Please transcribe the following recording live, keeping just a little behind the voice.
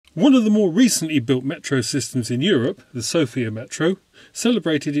One of the more recently built metro systems in Europe, the Sofia Metro,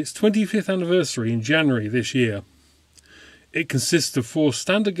 celebrated its 25th anniversary in January this year. It consists of 4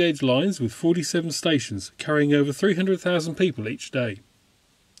 standard gauge lines with 47 stations, carrying over 300,000 people each day.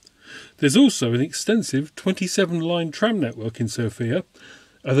 There's also an extensive 27-line tram network in Sofia,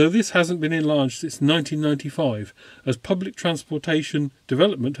 although this hasn't been enlarged since 1995, as public transportation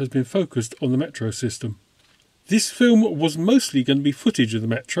development has been focused on the metro system. This film was mostly going to be footage of the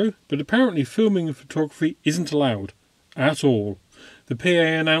metro, but apparently filming and photography isn't allowed at all. The PA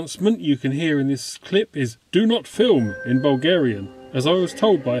announcement you can hear in this clip is "Do not film" in Bulgarian, as I was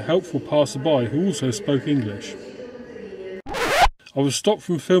told by a helpful passerby who also spoke English. I was stopped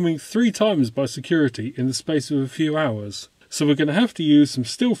from filming 3 times by security in the space of a few hours, so we're going to have to use some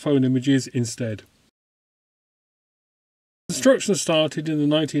still phone images instead. Construction started in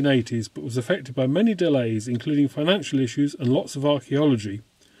the 1980s but was affected by many delays, including financial issues and lots of archaeology.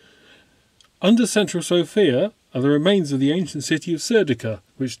 Under central Sofia are the remains of the ancient city of Serdica,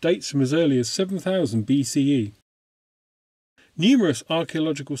 which dates from as early as 7000 BCE. Numerous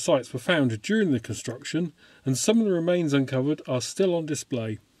archaeological sites were found during the construction, and some of the remains uncovered are still on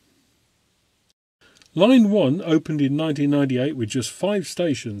display. Line 1 opened in 1998 with just 5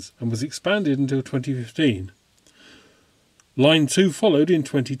 stations and was expanded until 2015. Line 2 followed in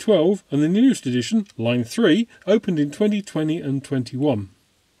 2012, and the newest edition, Line 3, opened in 2020 and 21.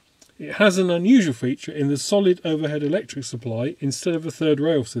 It has an unusual feature in the solid overhead electric supply instead of a third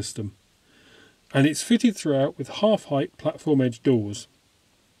rail system, and it's fitted throughout with half-height platform edge doors.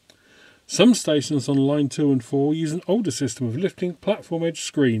 Some stations on Line 2 and 4 use an older system of lifting platform edge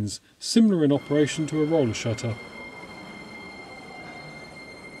screens, similar in operation to a roller shutter.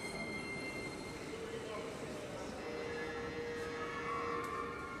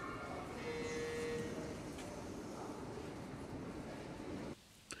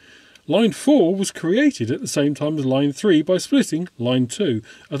 Line 4 was created at the same time as Line 3 by splitting Line 2,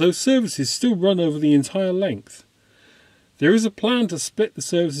 although services still run over the entire length. There is a plan to split the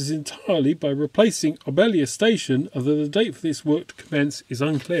services entirely by replacing Obelia Station, although the date for this work to commence is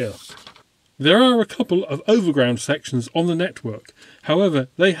unclear. There are a couple of overground sections on the network, however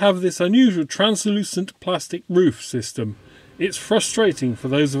they have this unusual translucent plastic roof system. It's frustrating for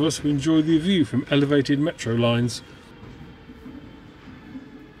those of us who enjoy the view from elevated metro lines.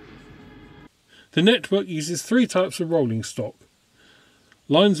 The network uses 3 types of rolling stock.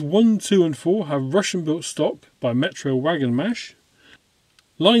 Lines 1, 2 and 4 have Russian-built stock by Metro Wagonmash.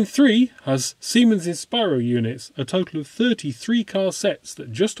 Line 3 has Siemens Inspiro units, a total of 33 car sets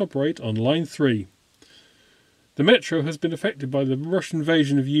that just operate on Line 3. The metro has been affected by the Russian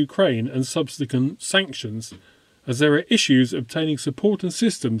invasion of Ukraine and subsequent sanctions, as there are issues obtaining support and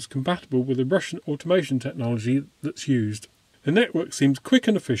systems compatible with the Russian automation technology that's used. The network seems quick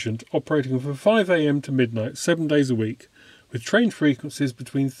and efficient, operating from 5 AM to midnight 7 days a week, with train frequencies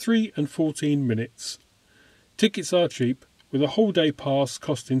between 3 and 14 minutes. Tickets are cheap, with a whole day pass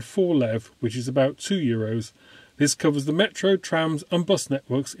costing 4 lev, which is about €2. This covers the metro, trams and bus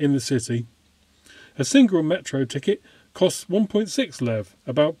networks in the city. A single metro ticket costs 1.6 lev,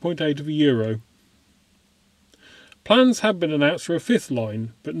 about €0.8 of a euro. Plans have been announced for a 5th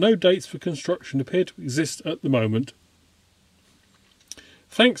line, but no dates for construction appear to exist at the moment.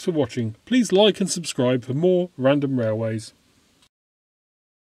 Thanks for watching. Please like and subscribe for more random railways.